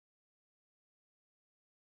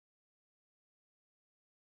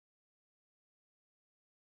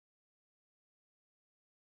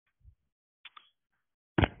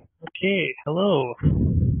Okay, hello.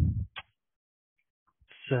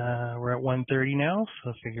 We're at 1:30 now, so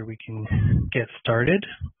I figure we can get started.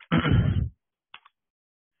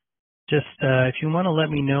 Just if you want to let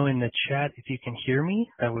me know in the chat if you can hear me,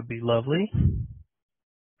 that would be lovely.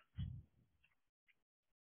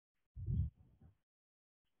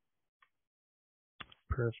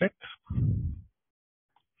 Perfect.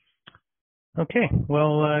 Okay,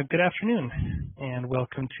 well, good afternoon, and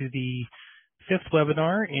welcome to the 5th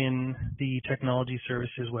webinar in the Technology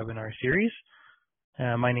Services webinar series.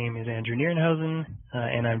 My name is Andrew Nierenhausen,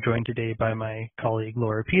 and I'm joined today by my colleague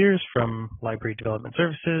Laura Peters from Library Development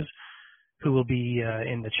Services, who will be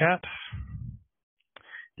in the chat.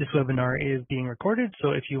 This webinar is being recorded,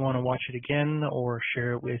 so if you want to watch it again or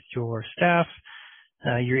share it with your staff,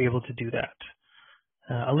 you're able to do that.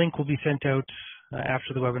 A link will be sent out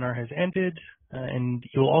after the webinar has ended, and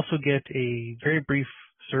you'll also get a very brief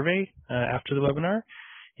survey after the webinar,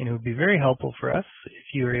 and it would be very helpful for us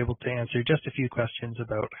if you are able to answer just a few questions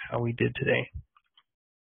about how we did today.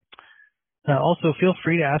 Also, feel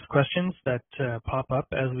free to ask questions that pop up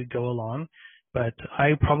as we go along, but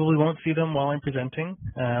I probably won't see them while I'm presenting,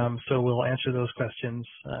 so we'll answer those questions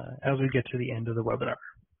as we get to the end of the webinar.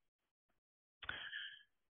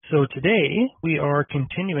 So today we are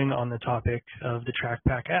continuing on the topic of the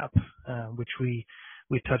TRACpac app, which we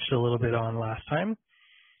touched a little bit on last time.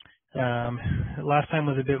 Last time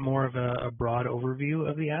was a bit more of a broad overview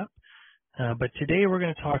of the app, but today we're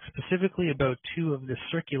going to talk specifically about two of the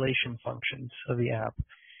circulation functions of the app,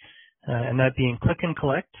 and that being click and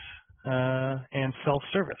collect and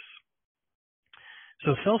self-service.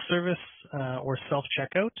 So self-service or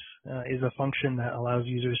self-checkout is a function that allows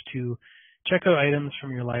users to check out items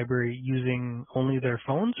from your library using only their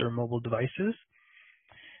phones or mobile devices.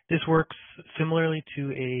 This works similarly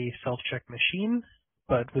to a self-check machine,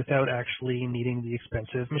 but without actually needing the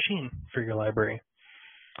expensive machine for your library.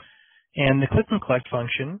 And the click and collect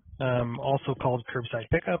function, also called curbside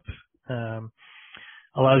pickup,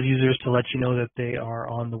 allows users to let you know that they are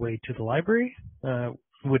on the way to the library,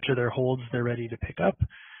 which are their holds they're ready to pick up.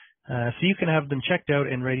 So you can have them checked out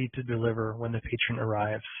and ready to deliver when the patron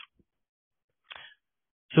arrives.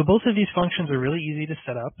 So both of these functions are really easy to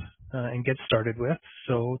set up and get started with.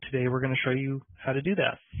 So today we're going to show you how to do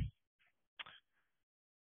that.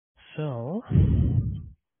 So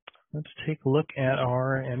let's take a look at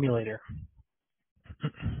our emulator.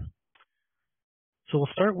 So we'll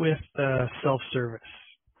start with self-service.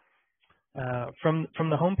 From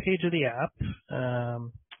the home page of the app,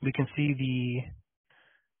 we can see the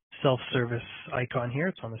self-service icon here.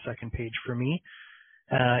 It's on the second page for me.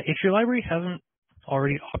 If your library hasn't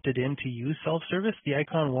already opted in to use self-service, the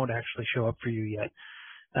icon won't actually show up for you yet.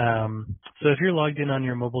 So if you're logged in on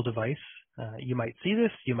your mobile device, you might see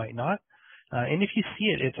this, you might not. And if you see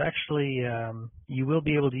it, it's actually, you will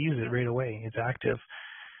be able to use it right away. It's active.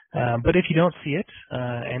 But if you don't see it,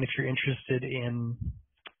 and if you're interested in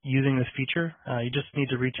using this feature, you just need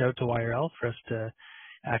to reach out to YRL for us to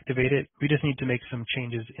activate it. We just need to make some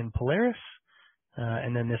changes in Polaris,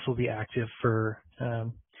 and then this will be active for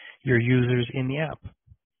your users in the app.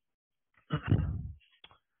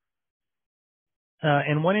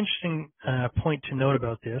 And one interesting point to note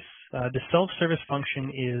about this, the self-service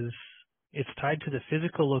function it's tied to the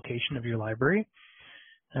physical location of your library.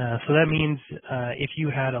 So that means if you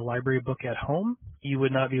had a library book at home, you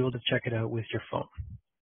would not be able to check it out with your phone.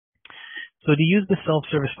 So to use the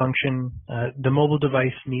self-service function, the mobile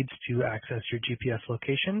device needs to access your GPS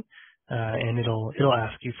location, and it'll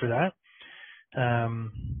ask you for that.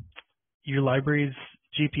 Your library's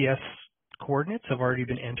GPS coordinates have already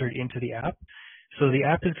been entered into the app. So the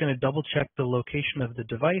app is going to double check the location of the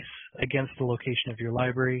device against the location of your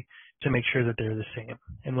library to make sure that they're the same.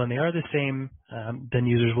 And when they are the same, then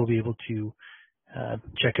users will be able to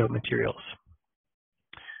check out materials.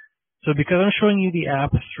 So because I'm showing you the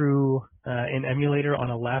app through an emulator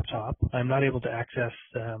on a laptop, I'm not able to access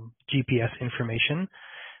GPS information.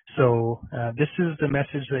 So this is the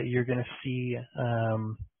message that you're going to see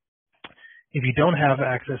if you don't have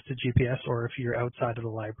access to GPS or if you're outside of the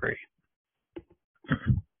library.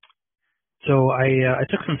 So I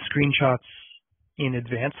took some screenshots in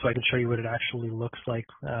advance so I can show you what it actually looks like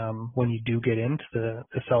when you do get into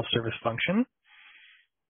the self-service function.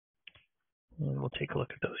 And we'll take a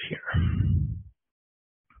look at those here.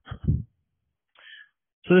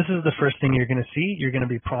 So this is the first thing you're going to see. You're going to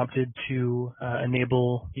be prompted to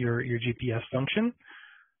enable your GPS function.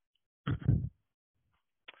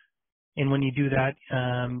 And when you do that,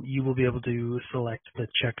 you will be able to select the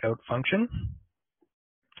checkout function.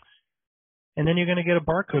 And then you're going to get a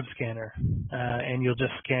barcode scanner, and you'll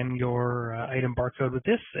just scan your item barcode with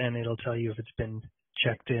this, and it'll tell you if it's been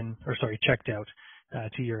checked out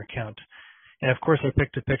to your account. And of course, I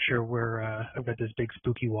picked a picture where I've got this big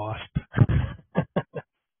spooky wasp.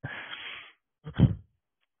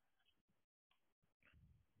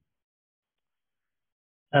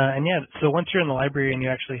 And yeah, so once you're in the library and you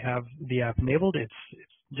actually have the app enabled, it's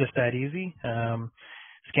just that easy,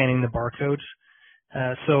 scanning the barcode.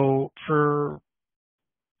 So for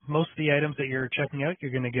most of the items that you're checking out,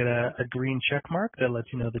 you're going to get a green check mark that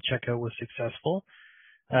lets you know the checkout was successful.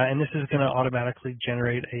 And this is going to automatically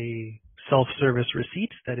generate a self-service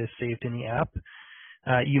receipt that is saved in the app.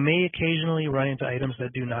 You may occasionally run into items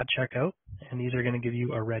that do not check out, and these are going to give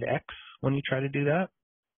you a red X when you try to do that.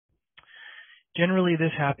 Generally,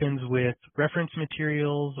 this happens with reference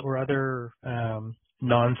materials or other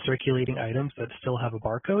non-circulating items that still have a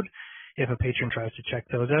barcode. If a patron tries to check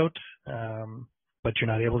those out, but you're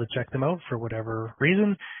not able to check them out for whatever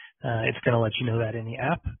reason, it's going to let you know that in the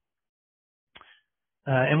app.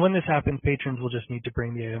 And when this happens, patrons will just need to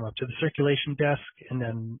bring the item up to the circulation desk, and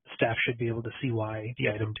then staff should be able to see why the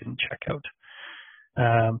item didn't check out.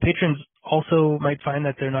 Patrons also might find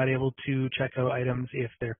that they're not able to check out items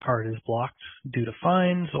if their card is blocked due to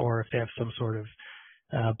fines or if they have some sort of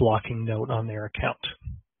blocking note on their account.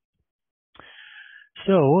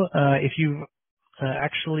 So if you've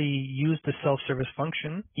actually used the self-service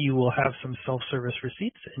function, you will have some self-service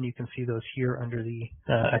receipts, and you can see those here under the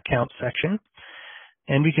account section.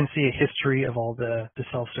 And we can see a history of all the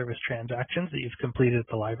self-service transactions that you've completed at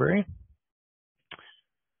the library.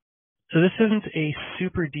 So this isn't a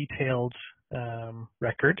super detailed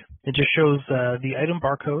record. It just shows the item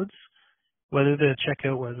barcodes, whether the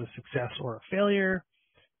checkout was a success or a failure,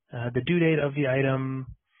 the due date of the item,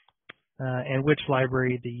 and which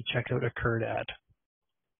library the checkout occurred at.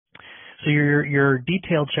 So your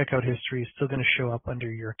detailed checkout history is still going to show up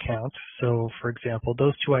under your account. So for example,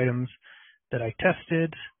 those two items that I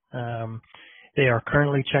tested, they are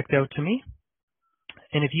currently checked out to me.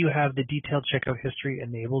 And if you have the detailed checkout history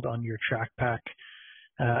enabled on your TRACpac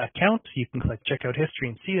account, you can click checkout history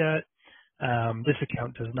and see that. This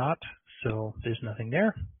account does not, so there's nothing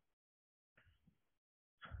there.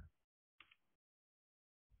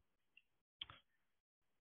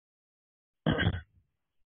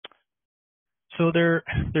 So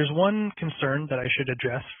there's one concern that I should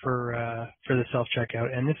address for the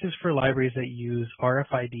self-checkout, and this is for libraries that use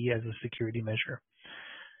RFID as a security measure.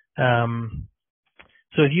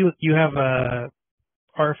 So if you have a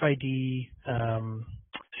RFID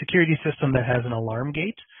security system that has an alarm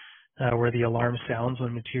gate where the alarm sounds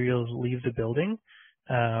when materials leave the building,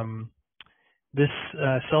 this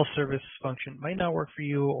self-service function might not work for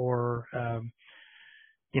you, or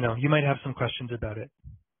you might have some questions about it.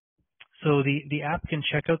 So the app can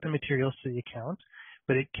check out the materials to the account,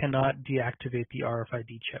 but it cannot deactivate the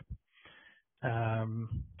RFID chip.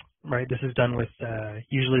 Right, this is done with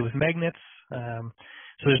usually with magnets.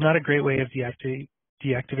 So there's not a great way of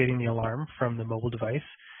deactivating the alarm from the mobile device.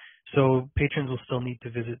 So patrons will still need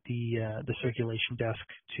to visit the circulation desk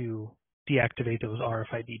to deactivate those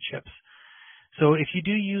RFID chips. So if you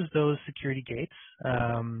do use those security gates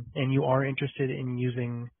and you are interested in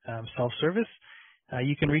using self-service,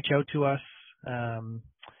 you can reach out to us,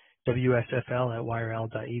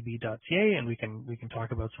 wsfl@yrl.ab.ca, and we can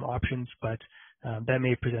talk about some options, but that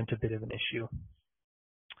may present a bit of an issue.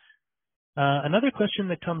 Another question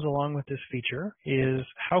that comes along with this feature is,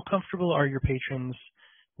 how comfortable are your patrons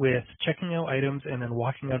with checking out items and then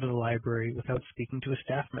walking out of the library without speaking to a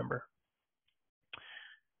staff member?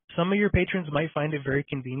 Some of your patrons might find it very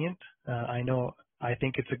convenient. I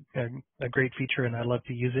think it's a great feature, and I love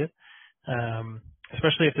to use it,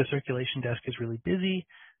 especially if the circulation desk is really busy.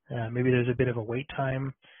 Maybe there's a bit of a wait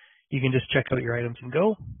time. You can just check out your items and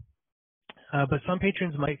go. But some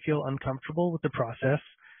patrons might feel uncomfortable with the process.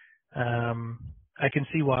 I can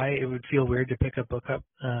see why it would feel weird to pick a book up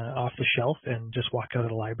off the shelf and just walk out of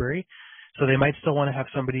the library. So they might still want to have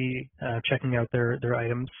somebody checking out their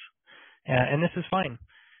items, and this is fine.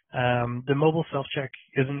 The mobile self-check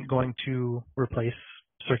isn't going to replace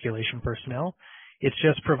circulation personnel. It's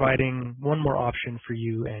just providing one more option for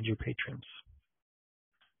you and your patrons.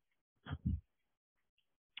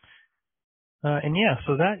 And yeah,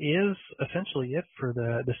 so that is essentially it for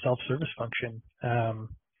the self-service function.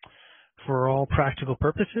 For all practical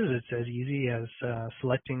purposes, it's as easy as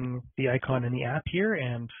selecting the icon in the app here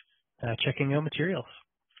and checking out materials.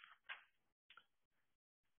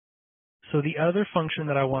 So the other function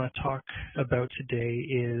that I want to talk about today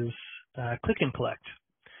is click and collect.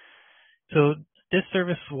 So This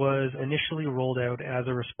service was initially rolled out as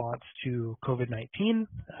a response to COVID-19.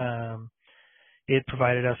 It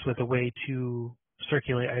provided us with a way to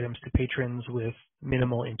circulate items to patrons with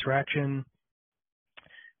minimal interaction,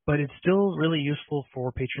 but it's still really useful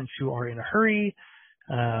for patrons who are in a hurry,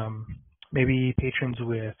 maybe patrons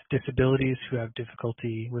with disabilities who have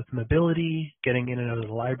difficulty with mobility, getting in and out of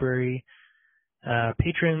the library,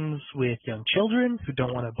 patrons with young children who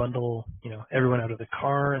don't want to bundle, everyone out of the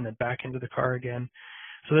car and then back into the car again.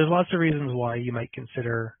 So there's lots of reasons why you might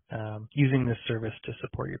consider using this service to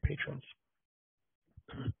support your patrons.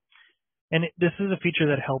 And this is a feature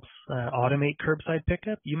that helps automate curbside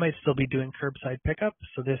pickup. You might still be doing curbside pickup,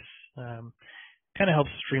 so this kind of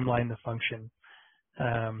helps streamline the function.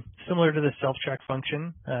 Similar to the self-track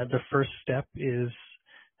function, the first step is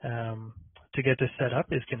to get this set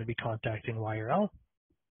up is going to be contacting YRL.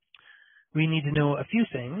 We need to know a few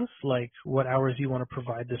things, like what hours you want to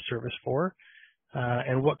provide this service for,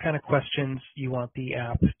 and what kind of questions you want the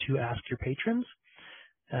app to ask your patrons.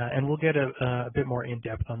 And we'll get a bit more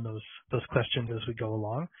in-depth on those questions as we go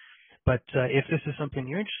along. But if this is something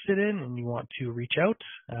you're interested in and you want to reach out,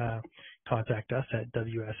 contact us at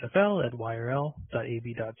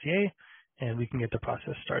wsfl@yrl.ab.ca, and we can get the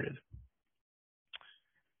process started.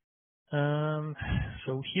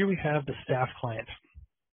 So here we have the staff client.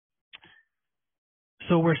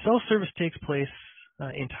 So where self-service takes place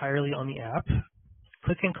entirely on the app,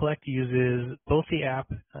 Click and Collect uses both the app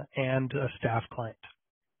and a staff client.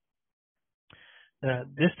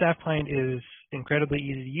 This staff client is incredibly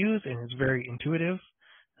easy to use and is very intuitive,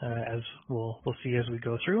 as we'll see as we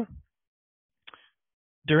go through.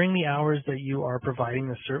 During the hours that you are providing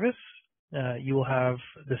the service, you will have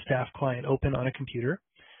the staff client open on a computer.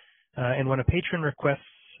 And when a patron requests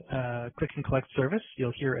Click and Collect service,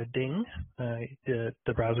 you'll hear a ding.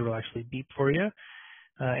 The browser will actually beep for you,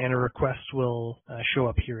 and a request will show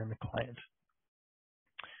up here in the client.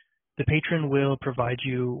 The patron will provide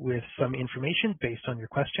you with some information based on your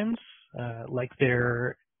questions, like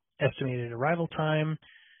their estimated arrival time,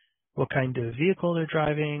 what kind of vehicle they're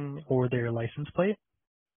driving, or their license plate.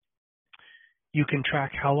 You can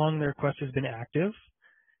track how long the request has been active,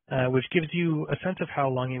 which gives you a sense of how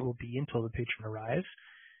long it will be until the patron arrives.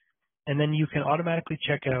 And then you can automatically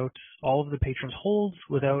check out all of the patron's holds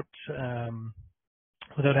without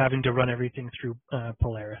having to run everything through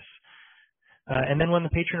Polaris. And then when the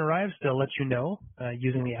patron arrives, they'll let you know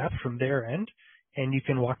using the app from their end, and you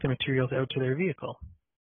can walk the materials out to their vehicle.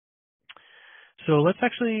 So let's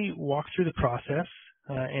actually walk through the process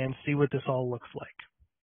and see what this all looks like.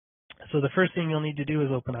 So the first thing you'll need to do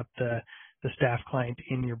is open up the staff client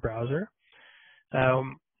in your browser.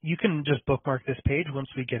 You can just bookmark this page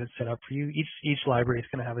once we get it set up for you. Each library is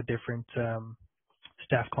going to have a different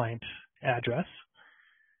staff client address.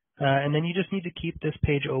 And then you just need to keep this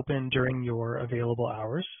page open during your available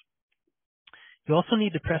hours. You also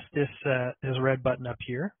need to press this red button up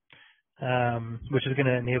here, which is going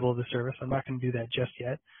to enable the service. I'm not going to do that just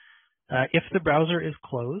yet. If the browser is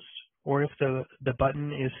closed, or if the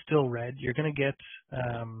button is still red, you're going to get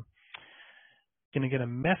a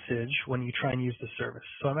message when you try and use the service.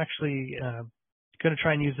 So I'm actually going to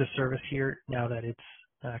try and use the service here now that it's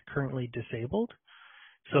currently disabled.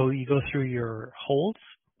 So you go through your holds.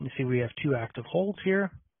 You see we have 2 active holds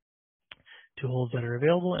here, 2 holds that are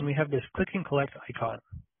available, and we have this Click and Collect icon.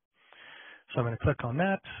 So I'm going to click on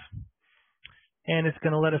that, and it's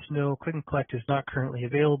going to let us know Click and Collect is not currently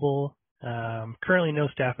available. Currently no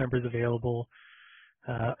staff members available.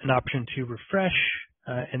 An option to refresh,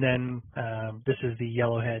 and then this is the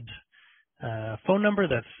Yellowhead phone number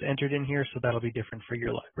that's entered in here, so that'll be different for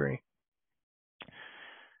your library.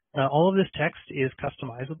 All of this text is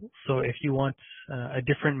customizable, so if you want a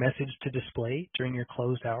different message to display during your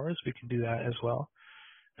closed hours, we can do that as well.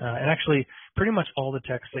 And actually, pretty much all the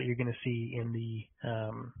text that you're going to see in the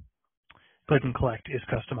Click and Collect is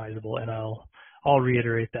customizable, and I'll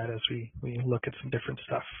reiterate that as we look at some different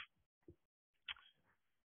stuff.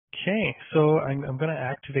 Okay, so I'm going to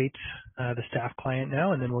activate the staff client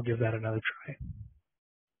now, and then we'll give that another try.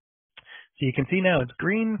 So you can see now it's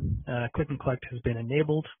green. Click and Collect has been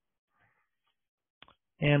enabled.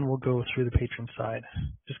 And we'll go through the patron side.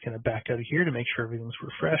 Just going to back out of here to make sure everything's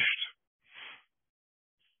refreshed.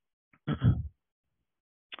 And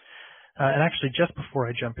actually, just before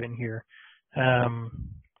I jump in here,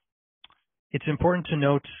 it's important to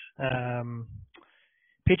note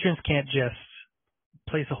patrons can't just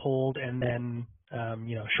place a hold and then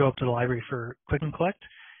show up to the library for Click and Collect.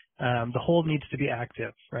 The hold needs to be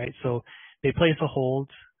active, right? So they place a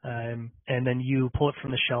hold, and then you pull it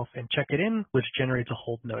from the shelf and check it in, which generates a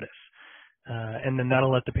hold notice. and then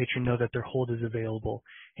that'll let the patron know that their hold is available.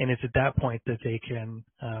 And it's at that point that they can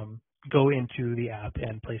go into the app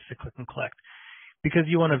and place the click and collect, because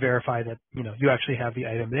you want to verify that you actually have the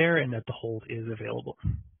item there and that the hold is available.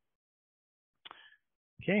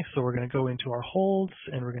 Okay, so we're going to go into our holds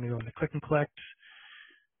and we're going to go into click and collect.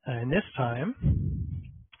 And this time,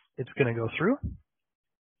 it's going to go through.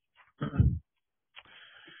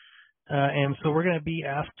 And so we're going to be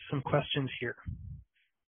asked some questions here.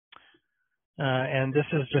 And this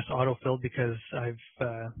is just auto-filled because I've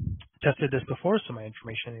tested this before, so my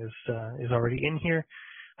information is already in here.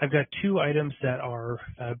 I've got 2 items that are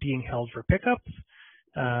being held for pickup.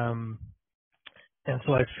 And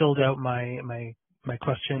so I've filled out my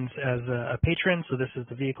questions as a patron. So this is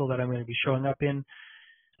the vehicle that I'm going to be showing up in.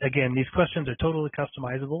 Again, these questions are totally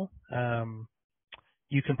customizable.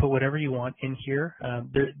 You can put whatever you want in here.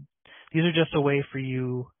 These are just a way for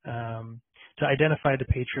you to identify the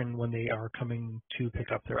patron when they are coming to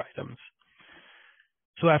pick up their items.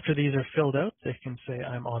 So after these are filled out, they can say,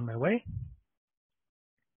 I'm on my way.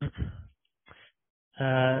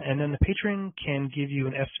 And then the patron can give you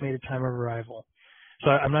an estimated time of arrival. So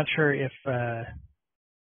I'm not sure if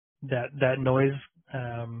that noise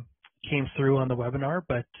came through on the webinar,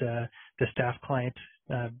 but the staff client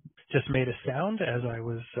just made a sound as I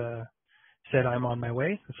was said I'm on my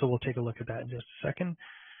way. So we'll take a look at that in just a second.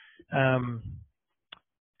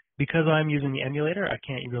 Because I'm using the emulator, I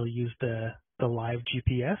can't really use the live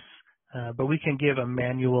GPS, but we can give a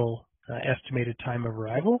manual estimated time of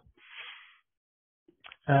arrival.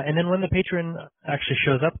 And then when the patron actually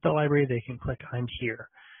shows up at the library, they can click I'm here.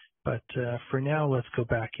 But for now, let's go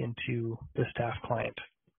back into the staff client.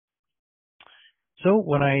 So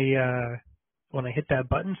when I hit that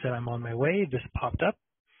button, said I'm on my way, this popped up.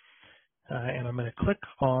 And I'm going to click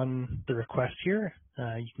on the request here.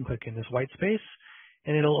 You can click in this white space,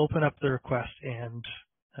 and it'll open up the request and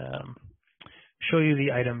show you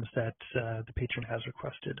the items that the patron has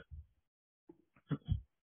requested.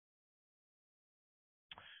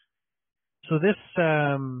 So this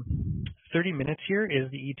 30 minutes here is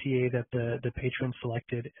the ETA that the patron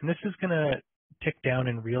selected, and this is going to tick down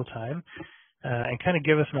in real time and kind of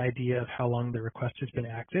give us an idea of how long the request has been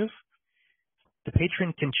active. The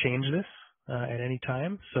patron can change this at any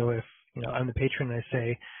time. So if I'm the patron and I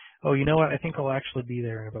say, oh, you know what, I think I'll actually be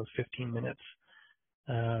there in about 15 minutes.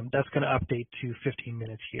 That's going to update to 15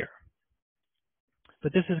 minutes here.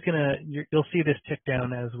 But this is going to, you'll see this tick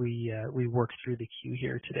down as we work through the queue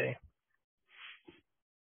here today.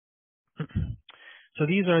 So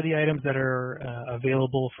these are the items that are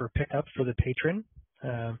available for pickup for the patron.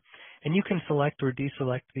 And you can select or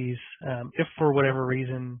deselect these if for whatever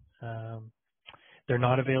reason they're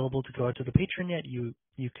not available to go out to the patron yet. You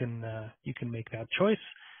can make that choice.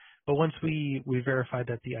 But once we verify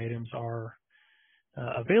that the items are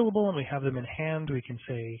available and we have them in hand, we can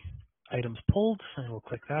say items pulled, and we'll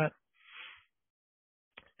click that.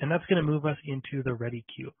 And that's going to move us into the ready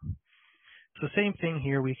queue. So same thing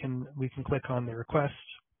here, we can click on the request,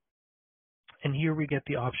 and here we get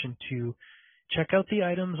the option to check out the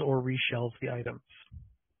items or reshelve the items.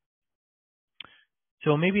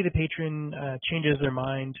 So maybe the patron changes their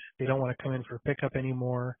mind, they don't want to come in for pickup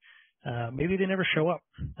anymore. Maybe they never show up.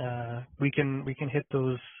 We can hit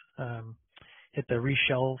those hit the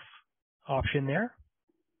reshelve option there,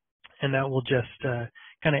 and that will just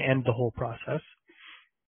kind of end the whole process.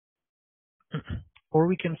 Or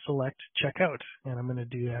we can select checkout, and I'm going to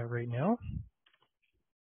do that right now.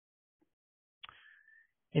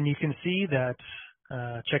 And you can see that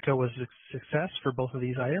checkout was a success for both of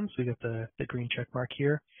these items. We got the green check mark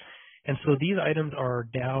here. And so these items are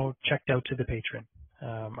now checked out to the patron.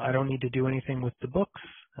 I don't need to do anything with the books.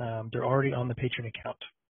 They're already on the patron account.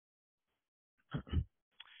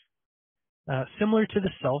 Similar to the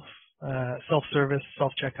self-service,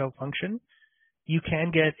 self-checkout function, you can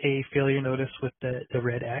get a failure notice with the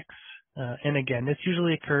red X. And again, this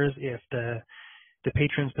usually occurs if the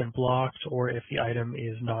patron's been blocked or if the item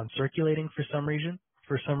is non-circulating for some reason.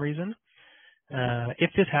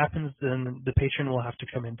 If this happens, then the patron will have to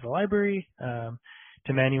come into the library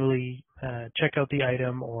to manually check out the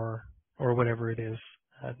item or whatever it is,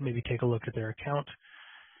 maybe take a look at their account.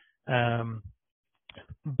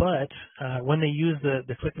 But when they use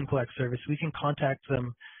the click and collect service, we can contact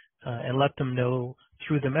them and let them know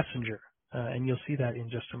through the messenger. And you'll see that in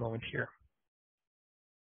just a moment here.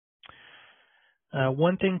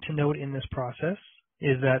 One thing to note in this process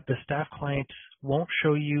is that the staff client won't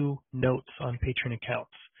show you notes on patron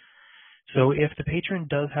accounts. So if the patron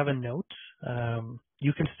does have a note,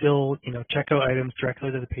 you can still check out items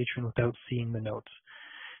directly to the patron without seeing the notes.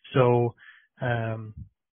 So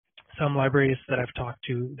Some libraries that I've talked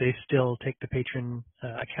to, they still take the patron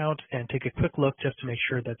account and take a quick look just to make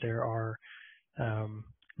sure that there are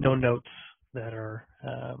no notes that are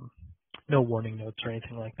no warning notes or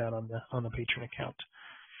anything like that on the patron account.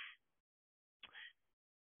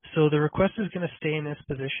 So the request is going to stay in this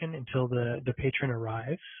position until the patron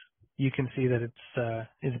arrives. You can see that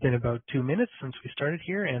it's been about 2 minutes since we started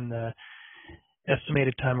here, and the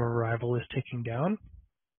estimated time of arrival is ticking down.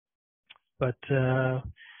 But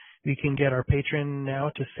we can get our patron now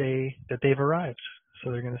to say that they've arrived.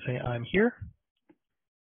 So they're going to say, "I'm here."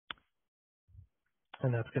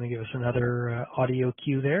 And that's going to give us another audio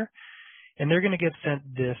cue there. And they're going to get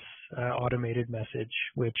sent this automated message,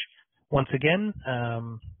 which, once again,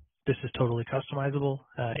 this is totally customizable.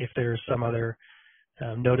 If there's some other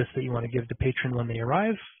notice that you want to give the patron when they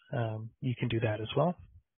arrive, you can do that as well.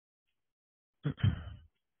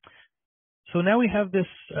 So now we have this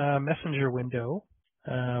messenger window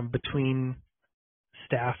between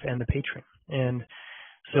staff and the patron. And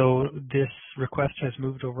so this request has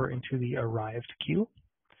moved over into the arrived queue.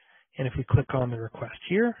 And if we click on the request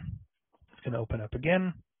here, it's going to open up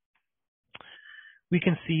again. We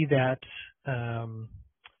can see that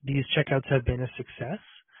these checkouts have been a success.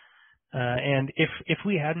 And if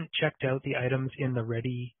we hadn't checked out the items in the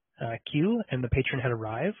ready queue and the patron had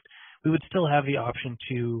arrived, we would still have the option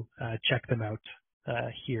to check them out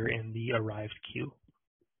here in the arrived queue.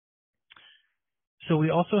 So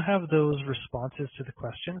we also have those responses to the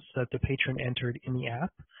questions that the patron entered in the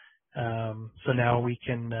app. So now we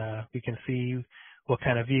can see what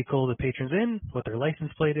kind of vehicle the patron's in, what their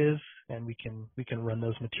license plate is, and we can run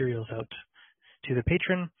those materials out to the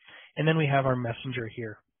patron. And then we have our messenger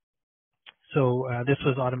here. So this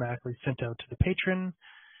was automatically sent out to the patron.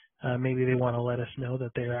 Maybe they want to let us know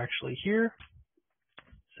that they're actually here.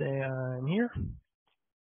 Say, "I'm here."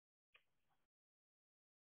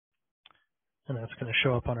 And that's going to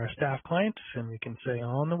show up on our staff client, and we can say,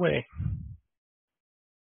 "On the way."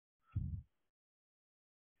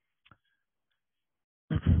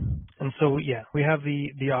 And so, yeah, we have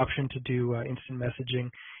the option to do instant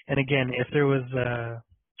messaging. And again, if there was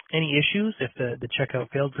any issues, if the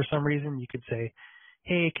checkout failed for some reason, you could say,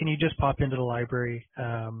 "Hey, can you just pop into the library?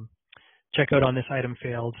 Checkout on this item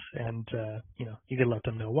failed," and you could let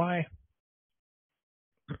them know why.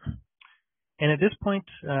 And at this point,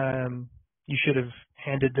 you should have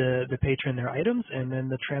handed the patron their items, and then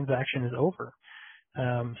the transaction is over.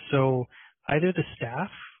 So either the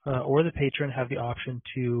staff or the patron have the option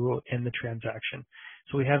to end the transaction.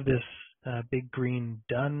 So we have this big green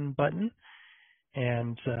done button,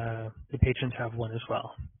 and the patrons have one as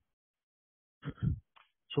well.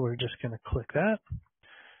 So we're just going to click that,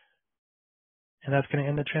 and that's going to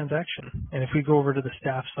end the transaction. And if we go over to the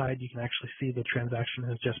staff side, you can actually see the transaction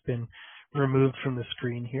has just been removed from the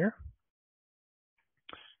screen here.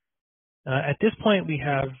 At this point, we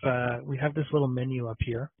have this little menu up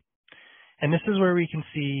here, and this is where we can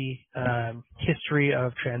see history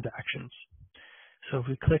of transactions. So if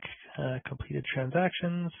we click completed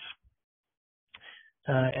transactions,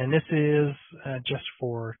 and this is just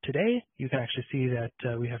for today, you can actually see that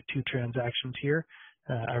we have 2 transactions here.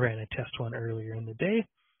 I ran a test one earlier in the day,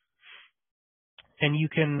 and you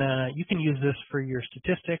can use this for your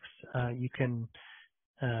statistics. You can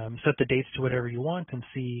set the dates to whatever you want and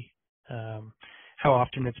see how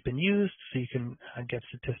often it's been used, so you can get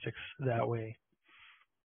statistics that way.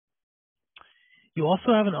 You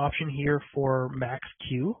also have an option here for max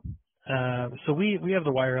queue. So we have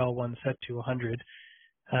the YRL one set to 100,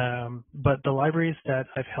 but the libraries that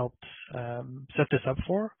I've helped set this up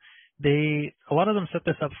for, a lot of them set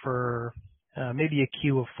this up for maybe a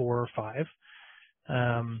queue of 4 or 5.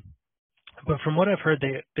 But from what I've heard,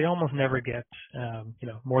 they almost never get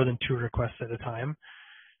more than 2 requests at a time.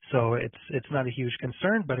 So it's not a huge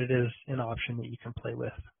concern, but it is an option that you can play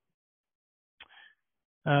with.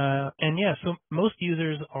 And yeah, so most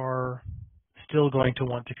users are still going to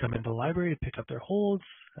want to come into the library, pick up their holds,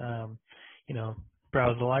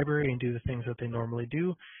 browse the library and do the things that they normally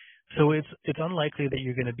do. So it's unlikely that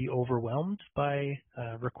you're going to be overwhelmed by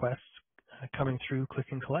requests coming through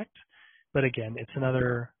Click and Collect. But again, it's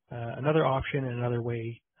another option and another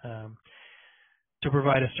way to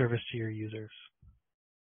provide a service to your users.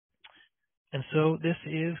 And so this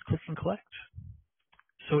is Click and Collect.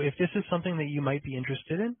 So if this is something that you might be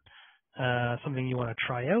interested in, something you want to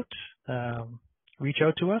try out, reach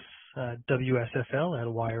out to us,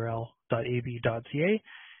 wsfl@yrl.ab.ca,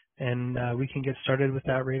 and we can get started with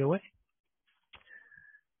that right away.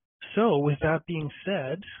 So with that being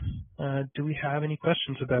said, do we have any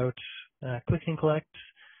questions about Click and Collect,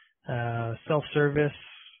 self-service,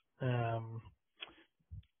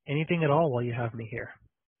 anything at all while you have me here?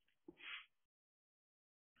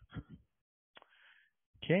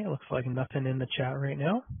 Okay, looks like nothing in the chat right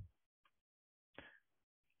now.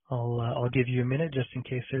 I'll give you a minute just in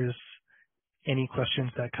case there's any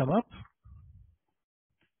questions that come up.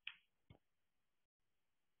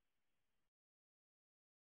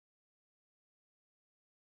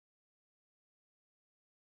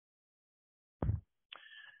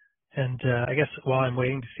 And I guess while I'm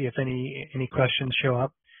waiting to see if any questions show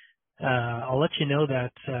up, I'll let you know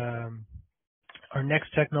that our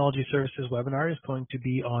next technology services webinar is going to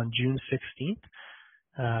be on June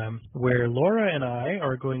 16th, where Laura and I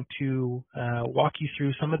are going to walk you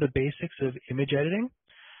through some of the basics of image editing.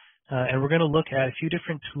 And we're going to look at a few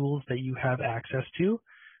different tools that you have access to,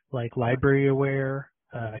 like Library Aware,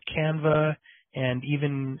 Canva, and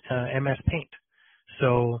even MS Paint.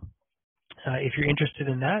 So if you're interested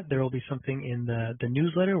in that, there will be something in the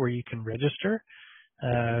newsletter where you can register.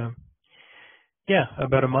 Yeah,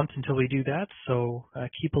 about a month until we do that, so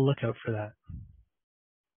keep a lookout for that.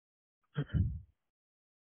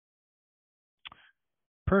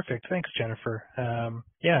 Perfect. Thanks, Jennifer.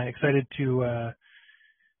 Yeah, excited to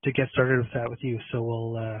get started with that with you.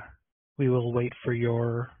 So we will wait for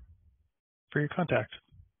your contact.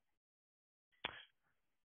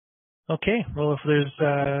 Okay. Well, if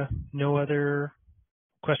there's no other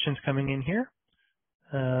questions coming in here,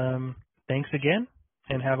 thanks again,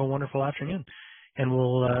 and have a wonderful afternoon. And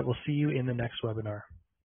we'll see you in the next webinar.